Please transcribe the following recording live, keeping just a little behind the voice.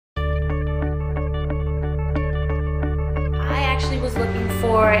actually was looking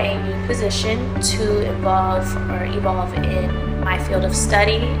for a new position to evolve in my field of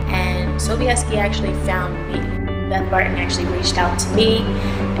study, and Sobieski actually found me. Beth Barton actually reached out to me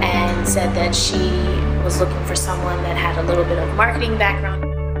and said that she was looking for someone that had a little bit of marketing background.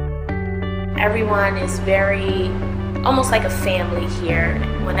 Everyone is almost like a family here.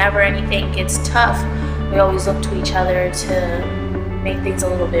 Whenever anything gets tough, we always look to each other to make things a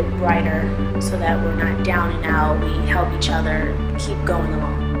little bit brighter so that we're not down and out. We help each other keep going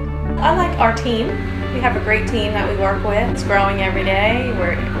along. I like our team. We have a great team that we work with. It's growing every day.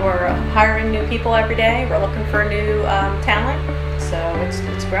 We're hiring new people every day. We're looking for new talent, so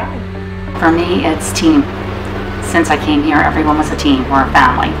it's growing. For me, it's team. Since I came here, everyone was a team. We're a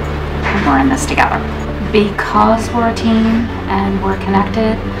family. We're in this together. Because we're a team and we're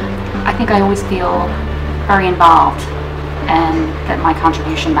connected, I think I always feel very involved and that my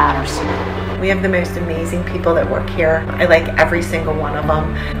contribution matters. We have the most amazing people that work here. I like every single one of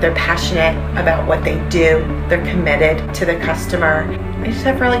them. They're passionate about what they do. They're committed to the customer. They just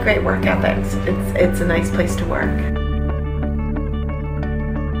have really great work ethics. It's a nice place to work.